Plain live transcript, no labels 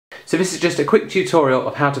So this is just a quick tutorial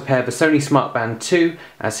of how to pair the Sony SmartBand 2,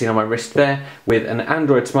 as seen on my wrist there, with an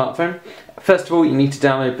Android smartphone. First of all, you need to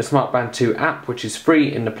download the SmartBand 2 app, which is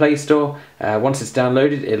free in the Play Store. Once it's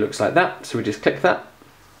downloaded, it looks like that, so we just click that.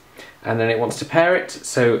 And then it wants to pair it,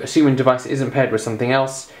 so assuming the device isn't paired with something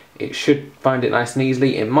else, it should find it nice and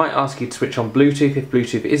easily. It might ask you to switch on Bluetooth if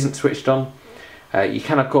Bluetooth isn't switched on. You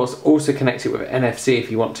can of course also connect it with NFC if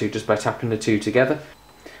you want to, just by tapping the two together.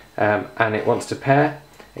 And it wants to pair.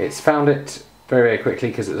 It's found it very quickly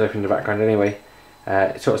because it's open in the background anyway.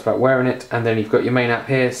 It talks about wearing it, and then you've got your main app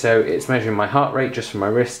here, so it's measuring my heart rate just from my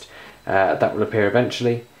wrist. That will appear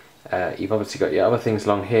eventually. You've obviously got your other things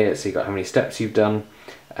along here, so you've got how many steps you've done,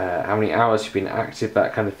 how many hours you've been active,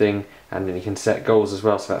 that kind of thing, and then you can set goals as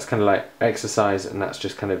well, so that's kind of like exercise, and that's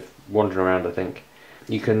just kind of wandering around, I think.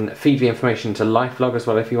 You can feed the information to LifeLog as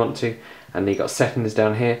well if you want to, and you've got settings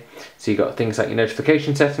down here, so you've got things like your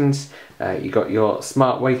notification settings, you've got your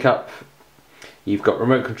smart wake up, you've got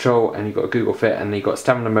remote control, and you've got Google Fit, and you've got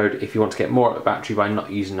stamina mode if you want to get more out of the battery by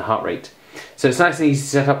not using the heart rate. So it's nice and easy to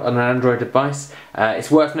set up on an Android device. It's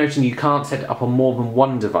worth noting you can't set it up on more than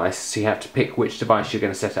one device, so you have to pick which device you're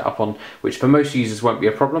going to set it up on, which for most users won't be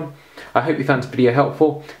a problem. I hope you found this video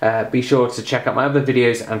helpful. Be sure to check out my other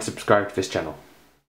videos and subscribe to this channel.